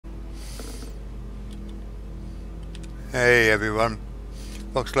Hey everyone,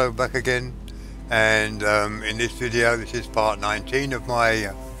 Foxglow back again, and in this video, this is part 19 of my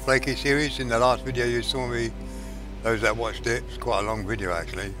Flakie series. In the last video you saw me, those that watched it, it's quite a long video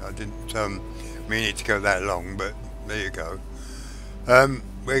actually. I didn't mean it to go that long, but there you go.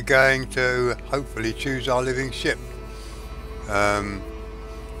 We're going to hopefully choose our living ship. I'm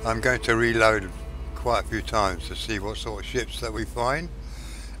going to reload quite a few times to see what sort of ships that we find,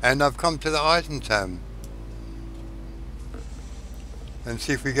 and I've come to the Eisentam and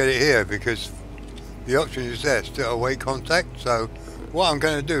see if we get it here, because the option is there, still await contact. So what I'm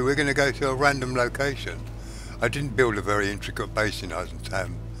going to do, we're going to go to a random location. I didn't build a very intricate base in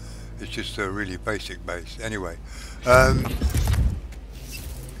Eisentam, it's just a really basic base. Anyway,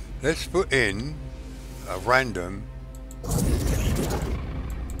 let's put in a random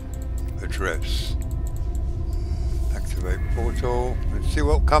address, activate portal and see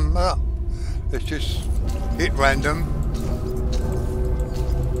what comes up. Let's just hit random.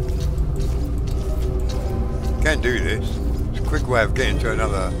 Can do this. It's a quick way of getting to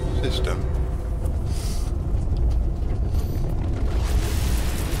another system.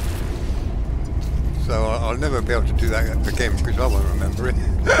 So I'll never be able to do that again because I won't remember it.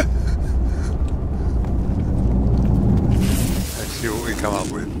 Let's see what we come up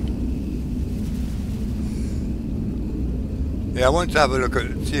with. Yeah, I want to have a look at,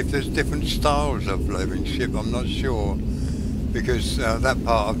 see if there's different styles of living ship. I'm not sure, because that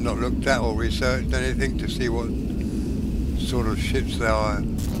part I've not looked at or researched anything to see what sort of ships there are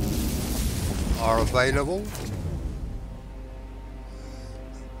available.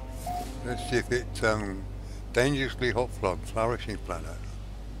 Let's see if it's dangerously hot flourishing planet.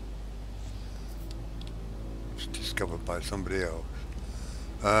 It's discovered by somebody else.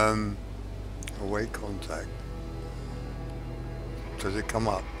 Await contact. Does it come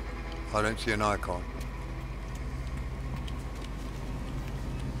up? I don't see an icon.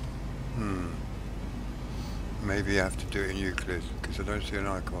 Maybe I have to do it in Euclid because I don't see an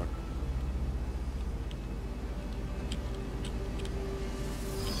icon.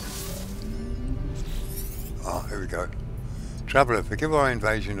 Ah, here we go. Traveller, forgive our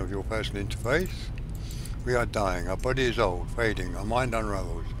invasion of your personal interface. We are dying. Our body is old, fading. Our mind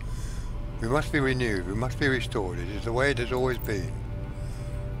unravels. We must be renewed. We must be restored. It is the way it has always been.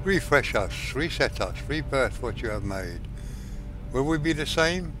 Refresh us, reset us, rebirth what you have made. Will we be the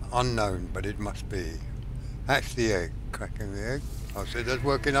same? Unknown, but it must be. Hatch the egg. Cracking the egg. Oh, so it does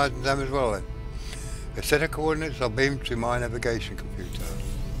work in Eisentam as well then. A set of coordinates are beamed to my navigation computer.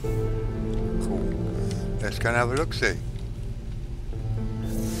 Cool. Let's go and have a look-see.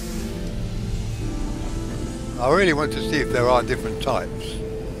 I really want to see if there are different types.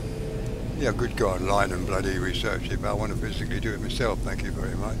 Yeah, good go online and bloody research it, but I want to physically do it myself, thank you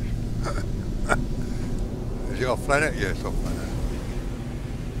very much. Is it off planet? Yes, off planet.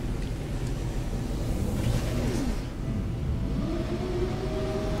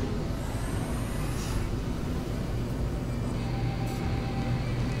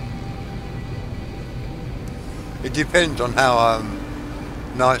 It depends on how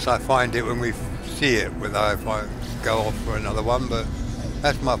nice I find it when we see it, whether if I go off for another one, but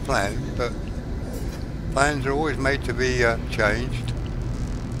that's my plan. But plans are always made to be changed.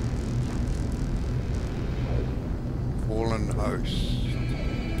 Fallen hosts.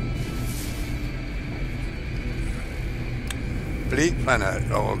 Bleak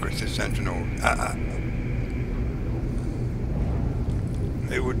planet. Oh, aggressive sentinel.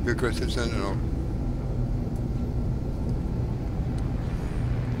 It would be aggressive sentinel.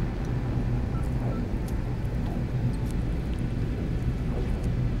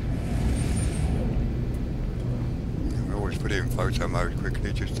 Put it in photo mode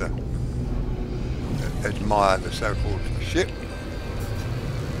quickly just to admire the so-called ship.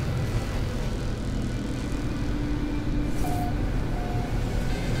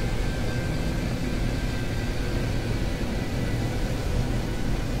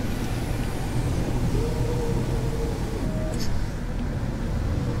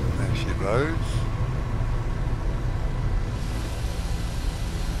 There she blows.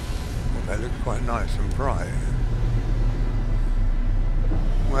 Well, that looks quite nice and bright.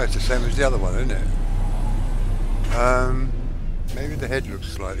 Well, it's the same as the other one, isn't it? Maybe the head looks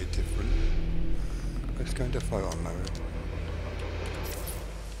slightly different. Let's go into photo mode.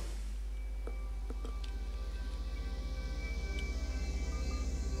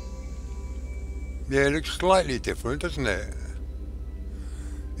 Yeah, it looks slightly different, doesn't it?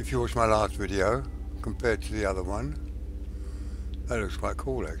 If you watch my last video compared to the other one, that looks quite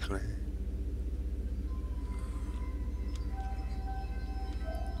cool actually.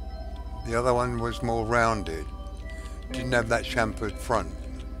 The other one was more rounded. didn't have that chamfered front.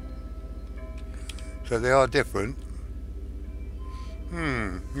 So they are different.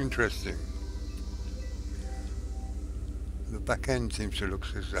 Interesting. The back end seems to look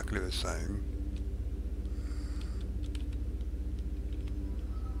exactly the same.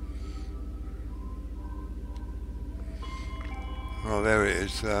 Oh, there it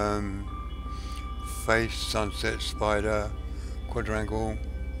is. Face, sunset, spider, quadrangle.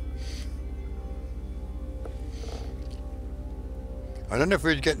 I don't know if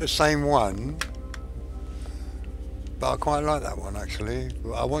we'd get the same one, but I quite like that one actually.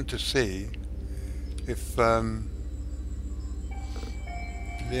 But I want to see if the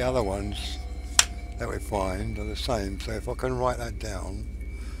other ones that we find are the same. So if I can write that down,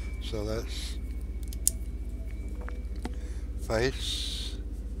 so that's face,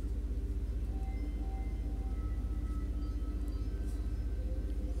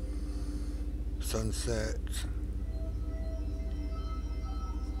 sunset,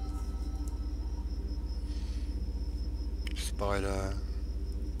 spider.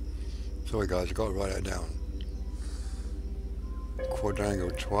 Sorry guys, I've got to write that down.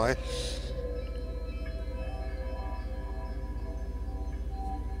 Quadrangle twice.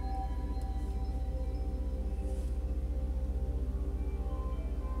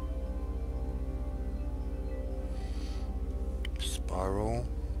 Spiral.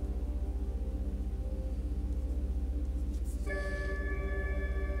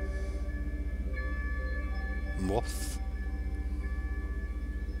 Moth.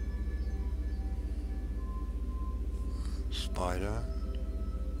 Spider.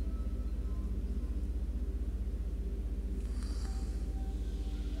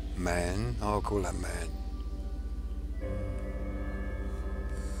 Man. I'll call that man.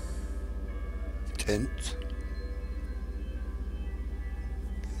 Tent.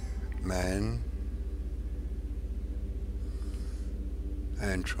 Man.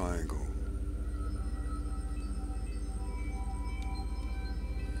 And triangle.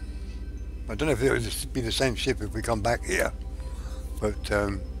 I don't know if it would be the same ship if we come back here, but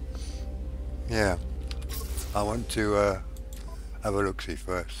yeah, I want to have a look-see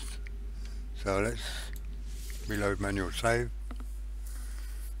first. So let's reload manual save.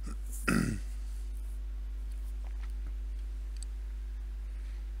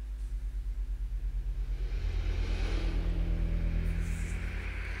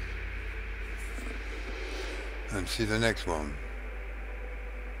 And see the next one.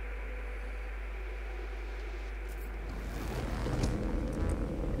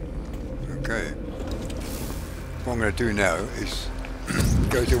 Okay. What I'm going to do now is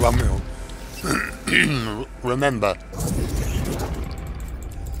go to one wheel. Remember.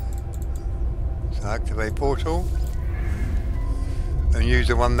 So activate portal and use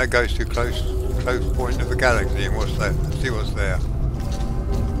the one that goes to close point of the galaxy and what's there. See what's there.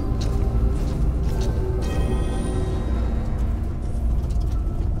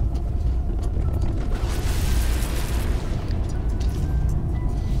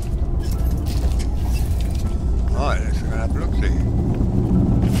 Right, let's go and have a look-see.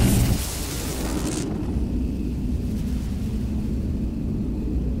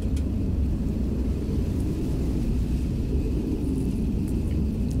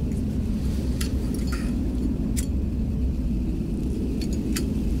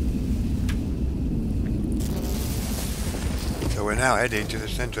 So we're now heading to the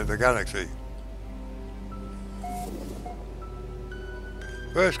centre of the galaxy.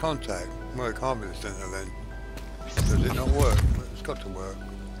 First contact. Well, it can't be the centre then. Does it not work? It's got to work.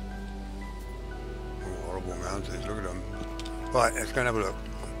 Oh, horrible mountains, look at them. Right, let's go and have a look.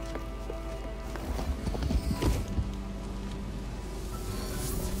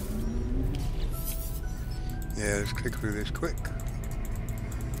 Yeah, let's click through this quick.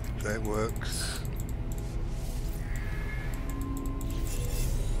 So it works.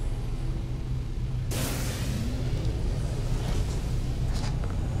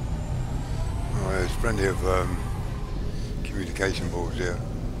 Oh, there's plenty of communication boards here.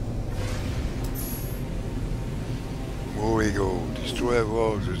 War Eagle, Destroyer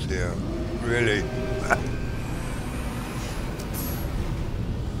Worlds is here. Really?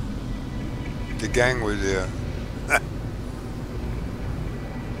 The gang was here.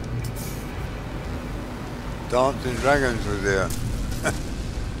 Dancing Dragons was here.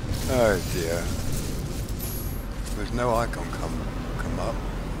 Oh dear. There's no icon come up.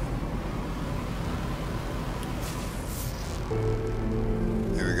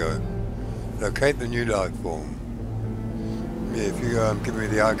 Here we go. Locate the new life form. Yeah, if you give me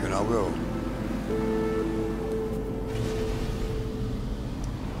the icon, I will.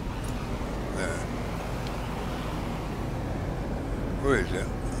 There. Where is it?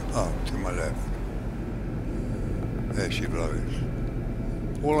 Oh, to my left. There she blows.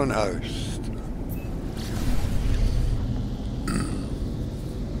 All on host.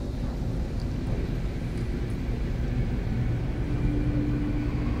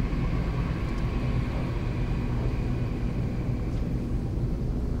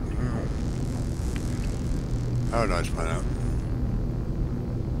 Oh, nice planet.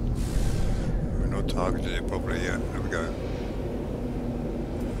 We're not targeted it properly yet. There we go.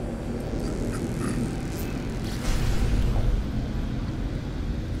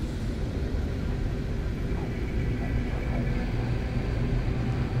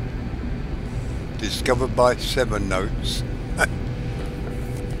 Discovered by 7 notes.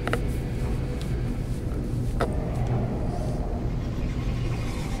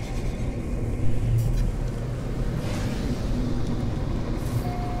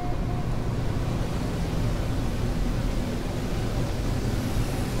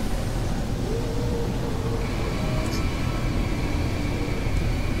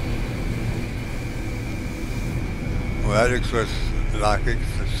 Well, that looks like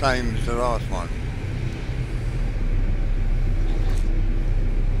it's the same as the last one.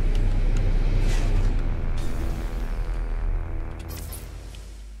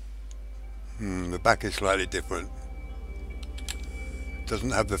 The back is slightly different.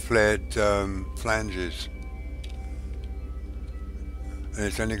 Doesn't have the flared flanges, and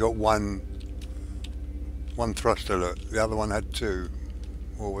it's only got one thruster. Look, the other one had 2,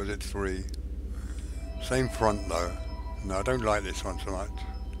 or was it 3? Same front though. No, I don't like this one so much.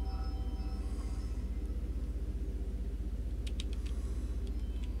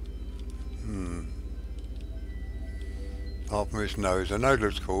 Apart from its nose. The nose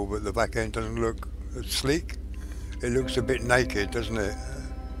looks cool, but the back end doesn't look sleek. It looks a bit naked, doesn't it?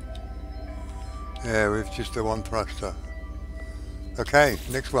 Yeah, with just the 1 thruster. Okay,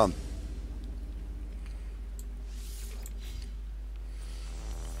 next one.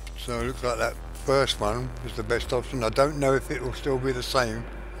 So it looks like that first one was the best option. I don't know if it will still be the same,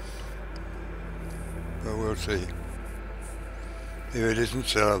 but we'll see. If it isn't,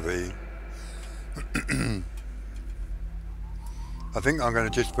 shall be. I think I'm going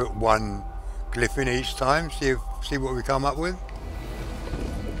to just put 1 glyph in each time, see what we come up with.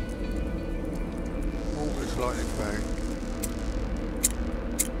 Oh, it's slightly bang.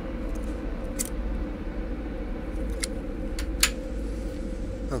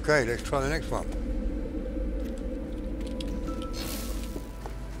 Okay, let's try the next one.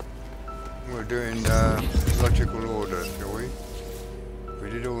 We're doing logical order, shall we? We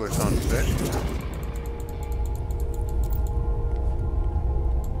did all the sunset.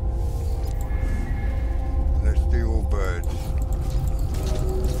 Let's do all birds.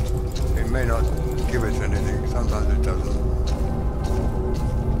 It may not give us anything, sometimes it doesn't.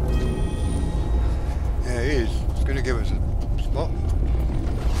 Yeah, it is. It's going to give us a spot.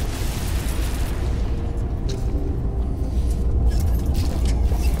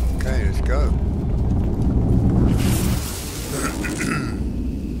 Okay, let's go.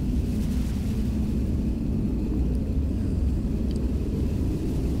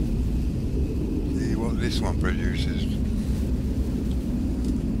 See what this one produces.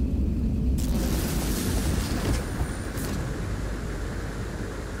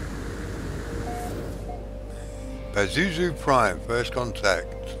 Pazuzu Prime, first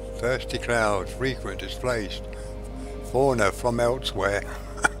contact. Thirsty clouds, frequent, displaced. Fauna from elsewhere.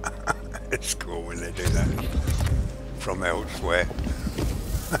 It's cool when they do that. From elsewhere.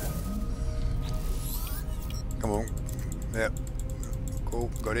 Come on. Yep. Cool.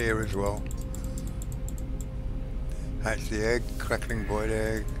 Got here as well. Hatch the egg. Crackling void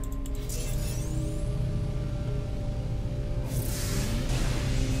egg.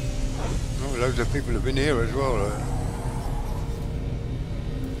 Oh, loads of people have been here as well.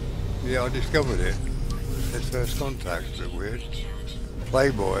 Yeah, I discovered it. It's first contact. A bit weird.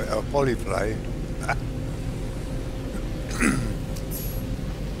 Playboy, Polyplay.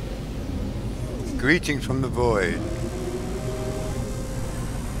 Greetings from the void.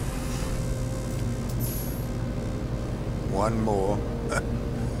 One more.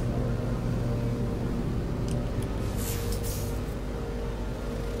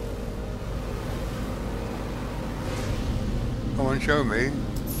 Come on, show me.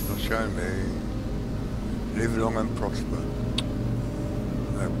 Not showing me. Live long and prosper.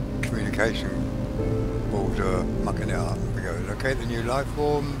 Communication boards are mucking it up. We go, locate the new life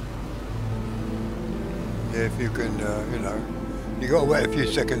form. Yeah, if you can, you know, you got to wait a few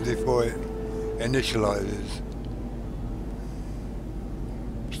seconds before it initializes.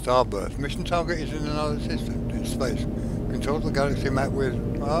 Starburst. Mission target is in another system in space. Control the galaxy map with...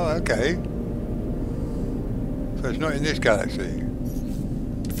 Oh, okay. So it's not in this galaxy.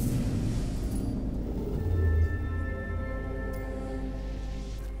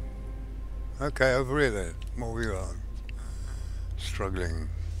 Okay, over here then. What we are. Struggling.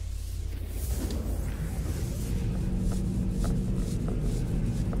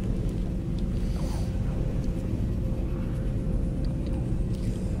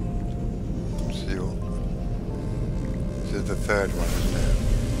 See what? This is the third one, isn't it?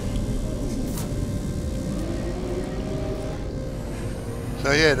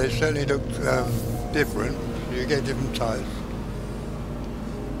 So yeah, they certainly look different. You get different types.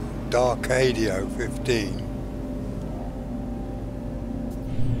 Darkadio 15.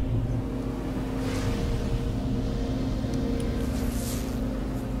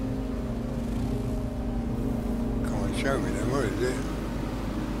 Come on, show me then, where is it?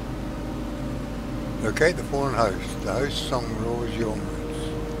 Locate the foreign host. The host's song will always be onwards.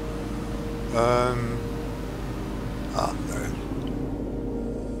 There it is.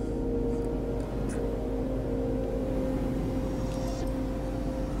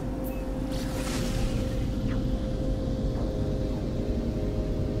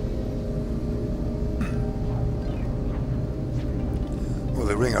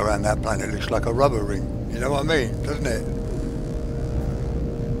 The ring around that planet looks like a rubber ring, you know what I mean, doesn't it?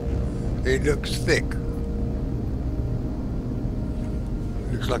 It looks thick.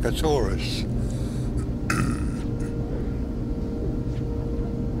 Looks like a torus.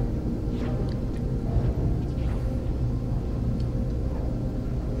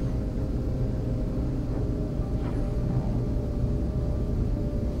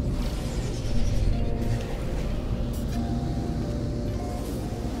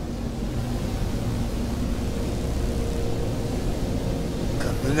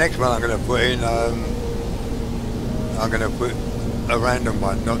 The next one I'm going to put in, I'm going to put a random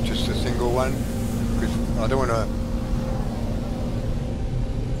one, not just a single one, because I don't want to...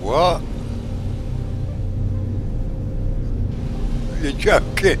 What? You're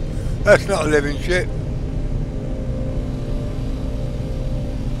joking? That's not a living ship.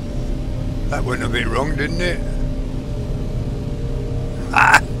 That wouldn't have been wrong, didn't it?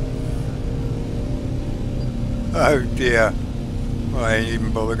 Ah! Oh dear. I ain't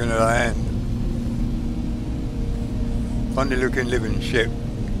even bothering to land. Funny looking living ship.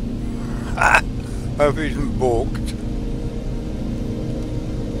 Ah! Hope it isn't balked.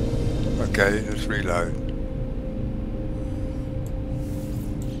 Okay, let's reload.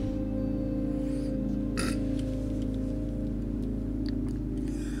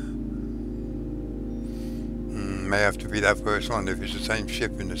 May have to be that first one if it's the same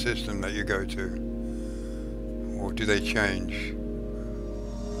ship in the system that you go to. Or do they change?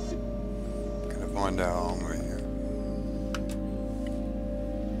 Find out, aren't we?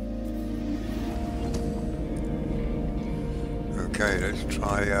 Okay, let's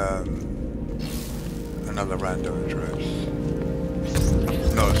try another random address.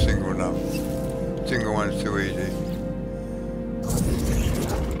 Not a single enough. Single one's too easy.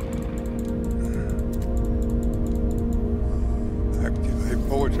 Activate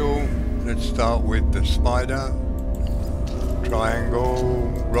portal. Let's start with the spider,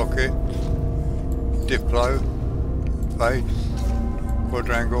 triangle, rocket, Diplo, face,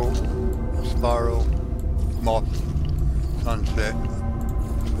 quadrangle, spiral, moth, sunset,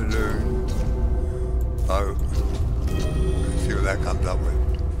 balloon, boat. Let's see what that comes up with.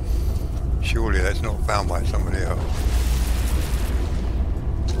 Surely that's not found by somebody else.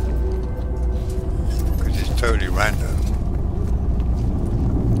 Because it's totally random.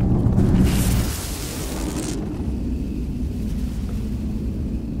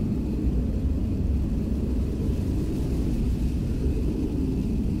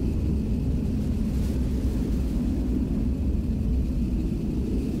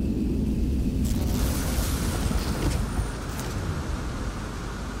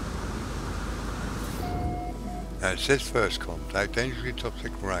 It says first contact, dangerously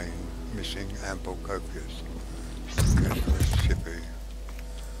toxic rain, missing, ample, copious. Okay, so it's shippy.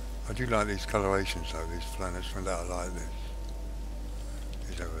 I do like these colorations though, these planets from that I like this.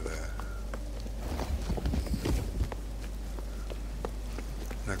 He's over there.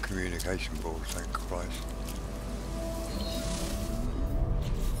 No communication board, thank Christ.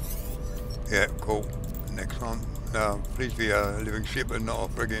 Yeah, cool. Next one. No, please be a living ship and not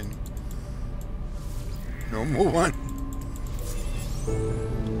a friggin' normal one.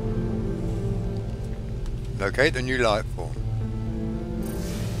 Locate the new life form.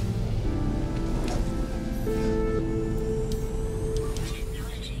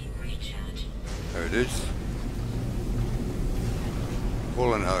 There it is.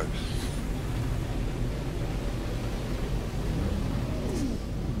 Fallen host.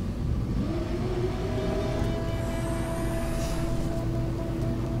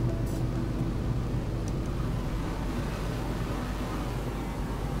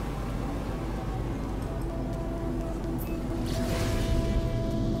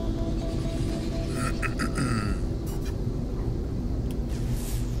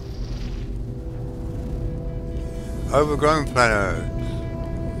 Overgrown planets.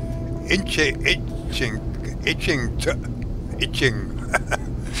 Itching,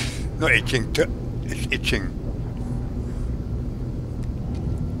 not itching, it's itching.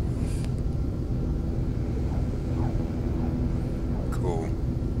 Cool.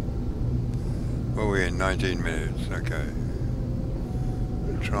 Well, we're in 19 minutes, okay.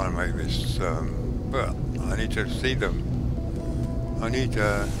 I'll try and make this, well, I need to see them. I need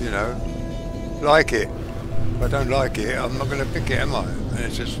to, you know, like it. If I don't like it, I'm not going to pick it, am I? And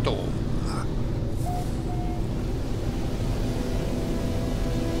it's a storm.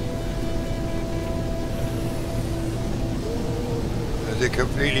 Is it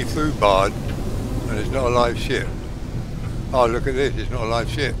completely food-barred and it's not a live ship? Oh, look at this, it's not a live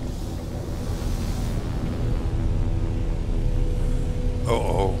ship.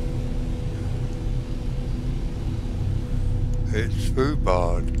 Uh-oh. It's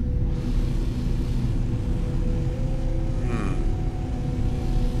food-barred.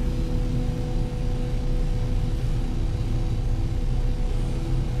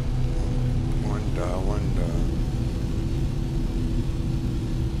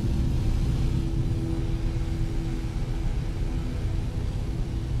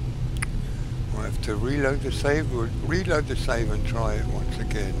 To reload the save, we'll reload the save and try it once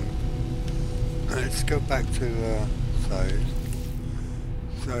again. Let's go back to the save.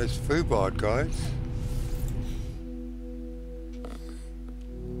 So it's food-barred, guys.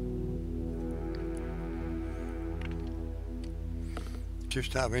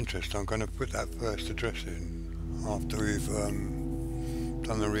 Just out of interest, I'm going to put that first address in after we've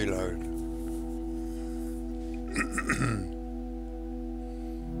done the reload.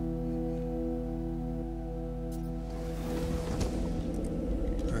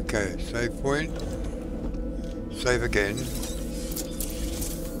 Okay, save point, save again,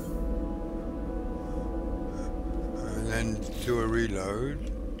 and then do a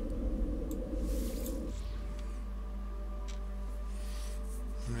reload.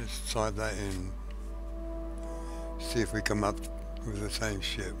 Let's type that in, see if we come up with the same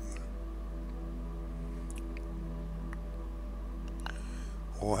ship.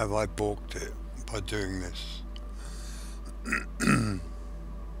 Or have I balked it by doing this?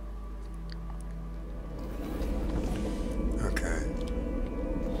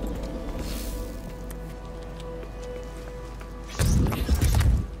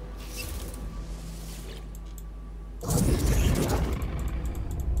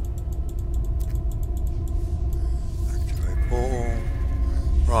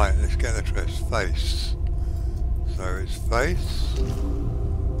 Face. So it's face,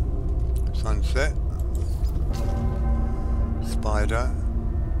 sunset, spider,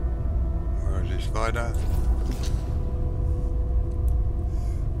 where is the spider,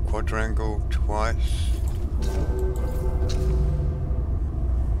 quadrangle twice,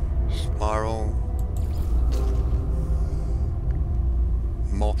 spiral,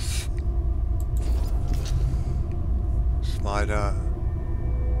 moth, spider.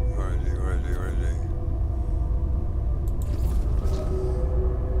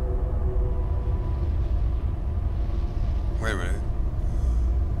 Wait a minute.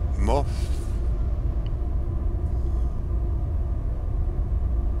 Moth.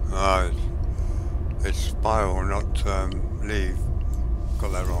 Ah, it's spiral, not leave.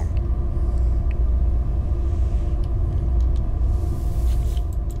 Got that wrong.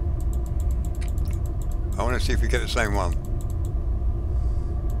 I want to see if we get the same one.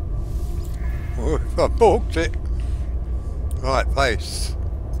 Oh, I balked it. Right, face.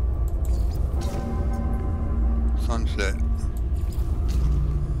 Sunset.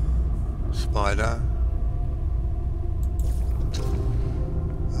 Spider.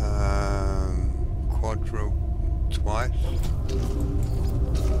 Quadrille twice.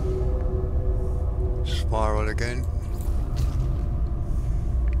 Spiral again.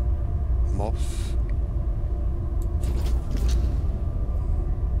 Moth.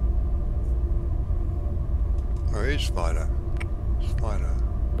 Oh, it is spider. Spider.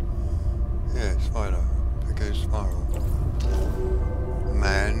 Yeah, spider. Okay, spiral.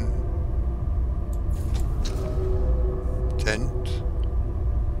 Man. Tent.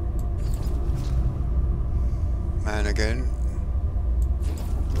 Man again.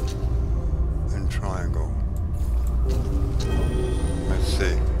 triangle. Let's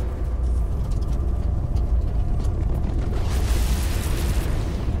see.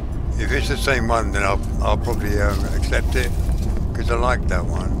 If it's the same one, then I'll probably accept it, because I like that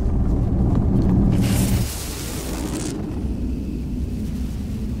one.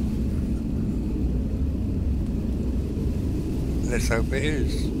 Let's hope it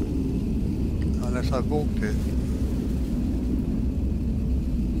is, unless I've balked it.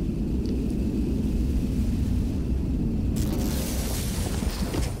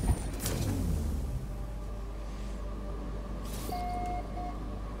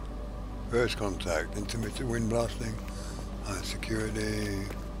 First contact, intermittent wind blasting, high security.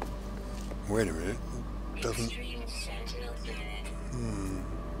 Wait a minute, doesn't.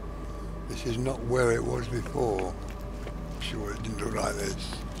 This is not where it was before. Sure, it didn't look like this.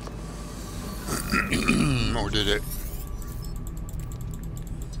 Or did it?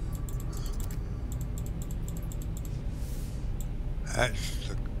 That's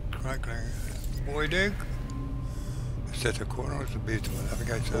the crackling void egg. Set of coordinates to be to a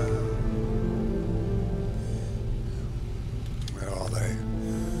navigator. Where are they?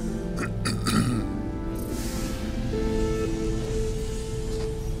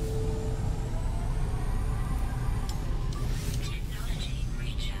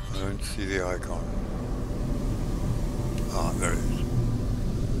 I don't see the icon. Ah, there it is.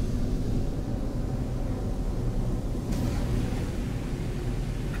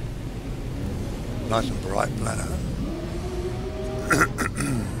 Nice and bright planet.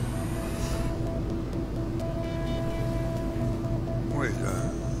 What is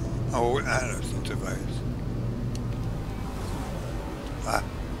that? Oh, ASUS interface. Ah.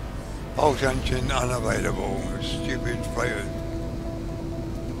 Pole junction unavailable. Stupid failure.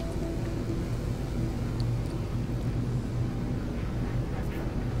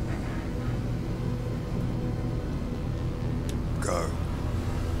 Go.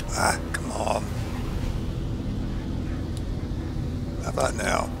 Ah, come on. How about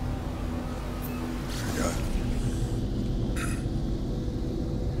now? There we go.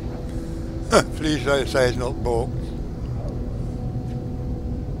 Please don't say it's not balked.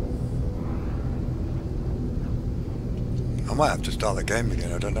 I might have to start the game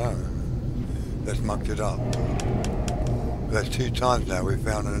again, I don't know. Let's muck it up. That's 2 times now we've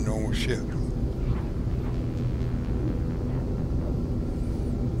found a normal ship.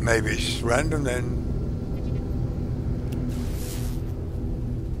 Maybe it's random then.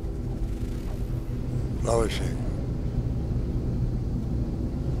 Flourishing.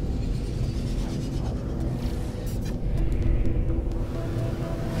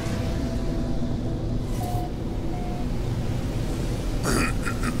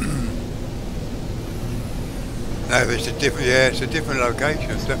 No, it's a different, yeah, it's a different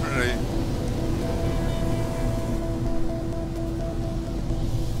location, it's definitely.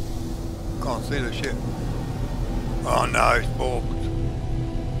 Can't see the ship. Oh no, it's balked.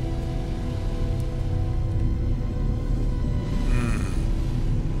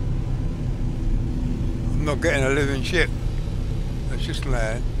 I'm not getting a living ship. Let's just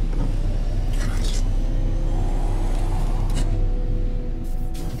land.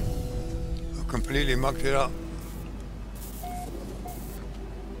 I've completely mucked it up.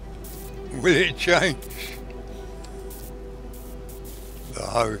 Will it change? The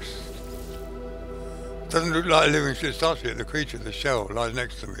host. Doesn't look like a living ship starship. The creature, the shell, lies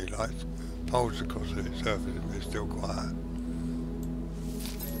next to me, like poles across the surface, and it's still quiet.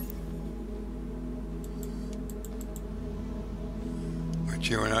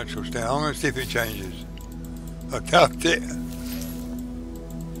 Mature natural state. I'm going to see if it changes. I doubt it.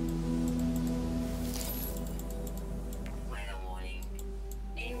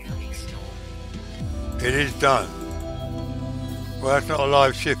 It is done. Well, that's not a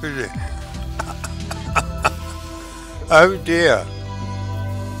live ship, is it? Oh dear.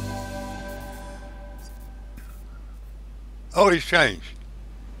 Oh, it's changed.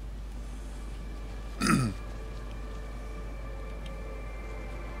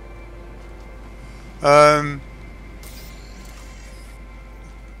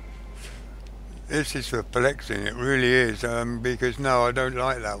 This is perplexing, it really is, because no, I don't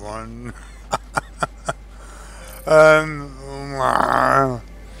like that one.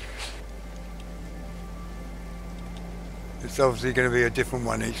 It's obviously going to be a different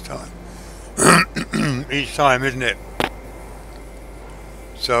one each time. Each time, isn't it?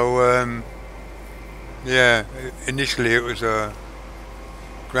 So, yeah, initially it was a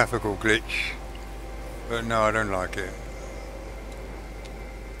graphical glitch, but no, I don't like it.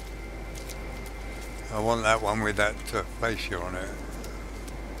 I want that one with that fascia on it.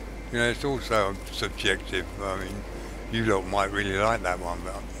 You know, it's also subjective. I mean, you lot might really like that one,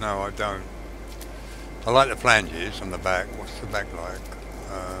 but no, I don't. I like the flanges on the back. What's the back like?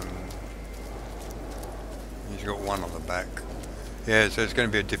 He's got one on the back. Yeah, so it's going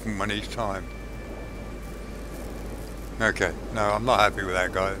to be a different one each time. Okay, no, I'm not happy with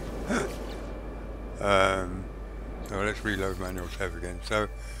that, guys. So let's reload manual save again. So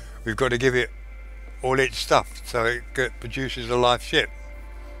we've got to give it all its stuff so it produces a live ship.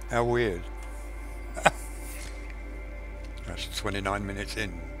 How weird. That's 29 minutes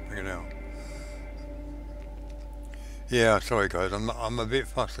in. Look now. Yeah, sorry guys, I'm a bit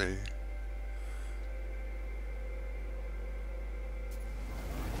fussy.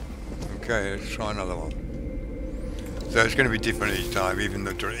 Okay, let's try another one. So it's going to be different each time, even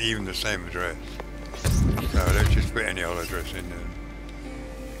the same address. So let's just put any old address in there.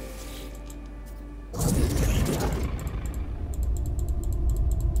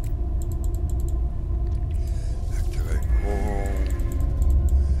 Activate all.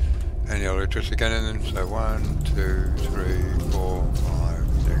 Any old address again, and then so 1, 2, 3, 4, 5,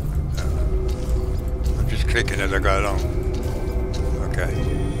 6, 7. I'm just clicking as I go along. Okay.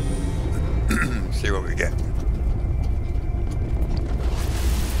 See what we get.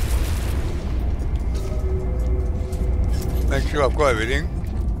 Make sure I've got everything.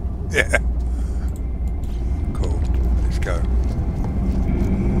 Yeah. Cool. Let's go.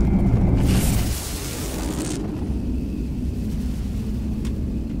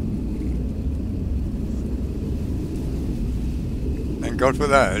 Thank God for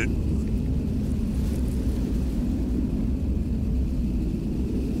that.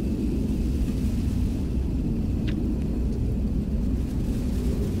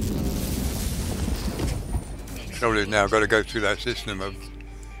 Trouble is now I've got to go through that system of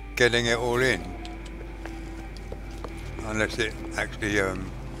getting it all in, unless it actually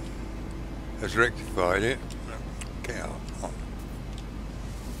has rectified it. Get out.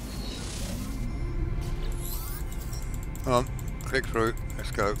 Come on, click through.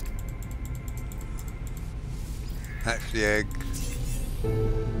 Let's go. Hatch the egg.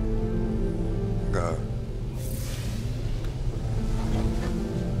 Go.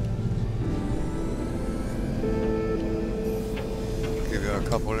 Give it a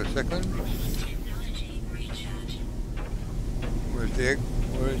couple of seconds. Where's the egg?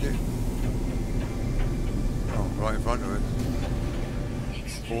 Where is it? Oh, right in front of us.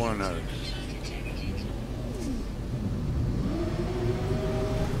 All I know.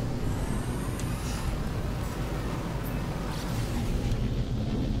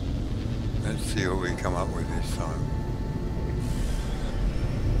 Let's see what we come up with this time.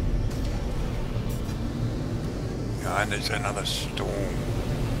 And it's another storm.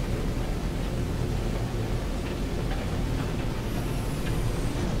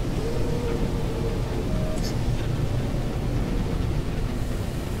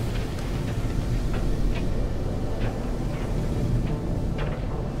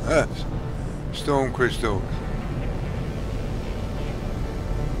 Storm crystals.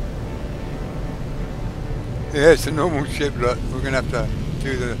 Yeah, it's a normal ship. Look, we're gonna have to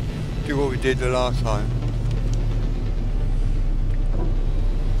do what we did the last time.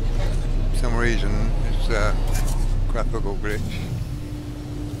 For some reason, it's a graphical glitch.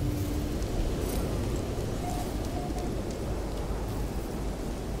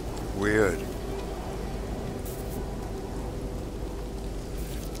 Weird.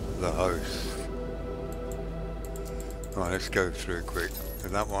 The host. Right, let's go through quick. So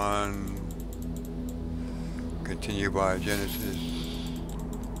that one. Continue biogenesis.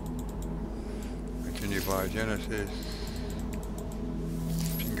 Continue biogenesis.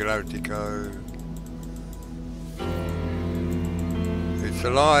 Singularity code. It's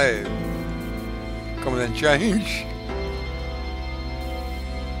alive. Come on then, change.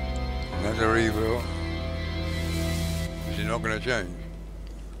 Another reveal. Is it not going to change?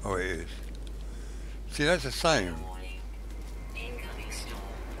 Oh, it is. See, that's the same.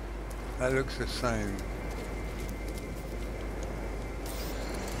 That looks the same.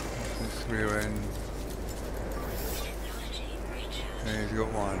 This rear end. And he's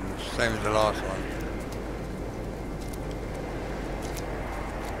got one, same as the last one.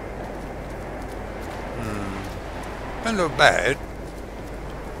 Don't look bad.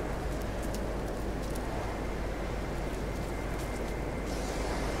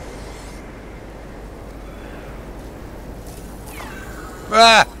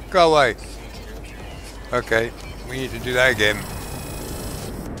 Ah! Go away. Okay, we need to do that again.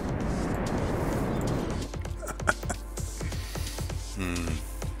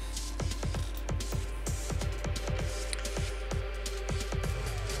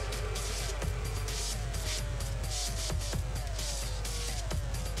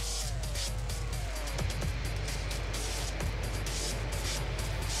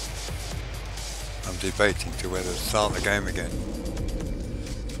 I'm debating to whether to start the game again.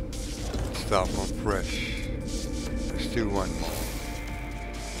 Start from fresh. Let's do one more.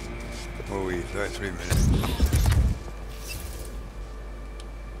 Oh, 33 minutes.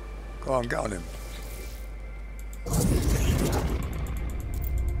 Go on, get on him.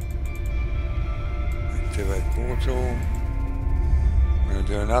 Activate portal. I'm going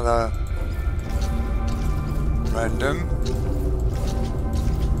to do another random.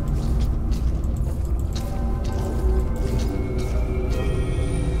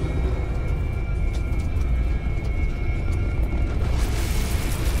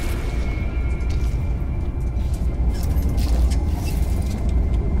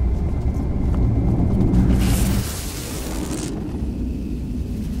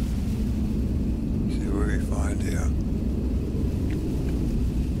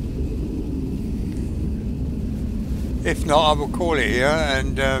 If not, I will call it here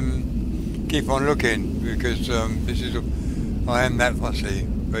and keep on looking, because this is I am that fussy.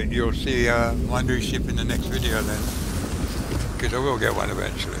 But you'll see my new ship in the next video then, because I will get one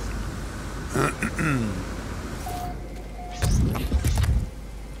eventually. Oh,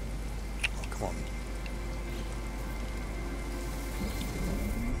 come on.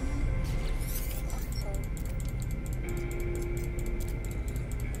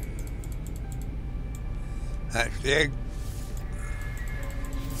 That's the egg.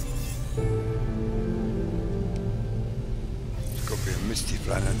 It's got to be a misty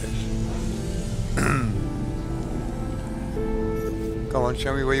planet, this. Come on,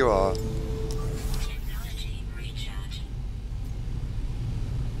 show me where you are.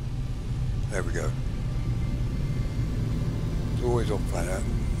 There we go. It's always off planet.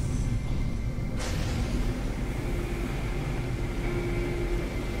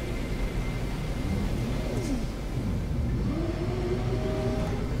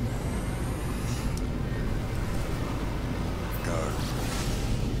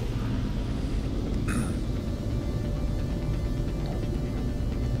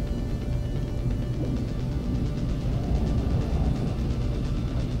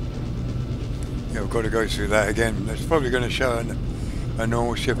 Got to go through that again. It's probably going to show a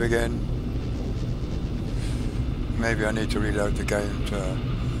normal ship again. Maybe I need to reload the game to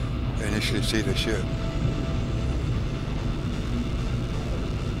initially see the ship.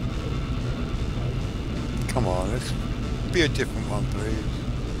 Come on, let's be a different one, please.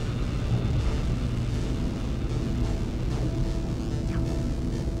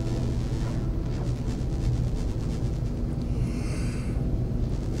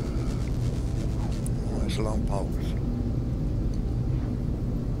 Long pulse.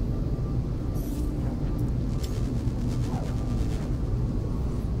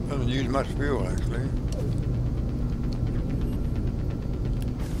 Doesn't use much fuel actually.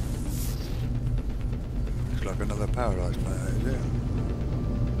 Looks like another paradise planet, is it?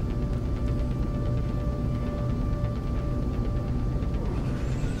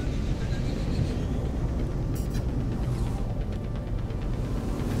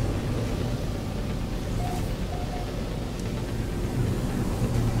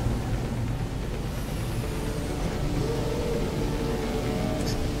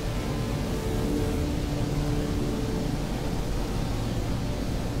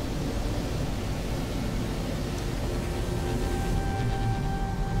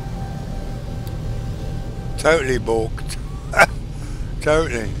 Totally balked.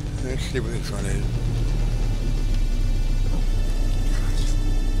 Totally. Let's see what this one is.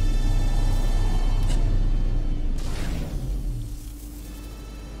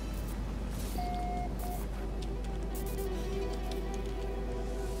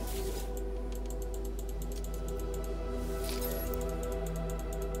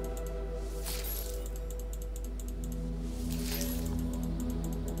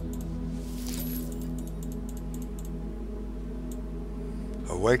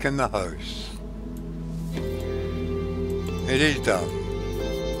 Awaken the host. It is done.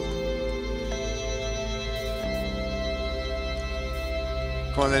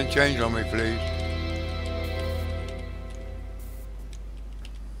 Come on then, change on me please.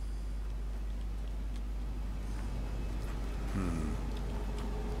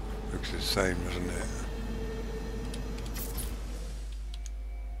 Looks the same, doesn't it?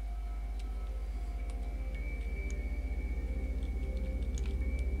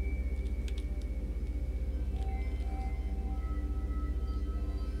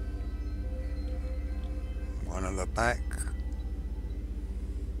 One on the back.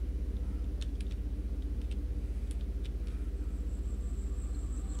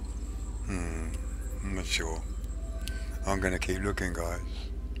 I'm not sure. I'm going to keep looking, guys.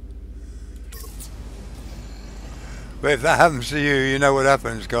 But if that happens to you, you know what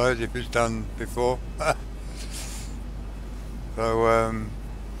happens, guys, if it's done before. So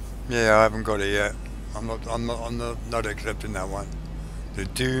yeah, I haven't got it yet. I'm not accepting that one. The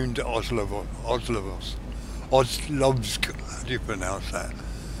doomed Oslovsk. How do you pronounce that?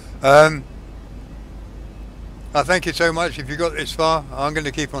 I thank you so much. If you got this far, I'm going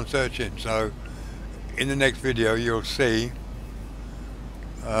to keep on searching. So in the next video, you'll see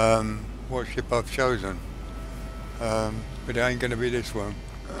what ship I've chosen. But it ain't going to be this one.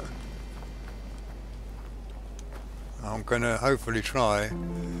 I'm going to hopefully try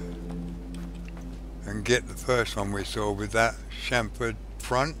and get the first one we saw with that chamfered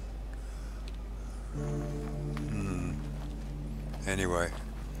front. Anyway,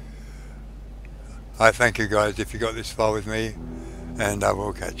 I thank you guys if you got this far with me, and I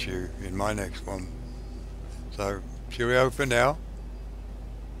will catch you in my next one. So cheerio for now.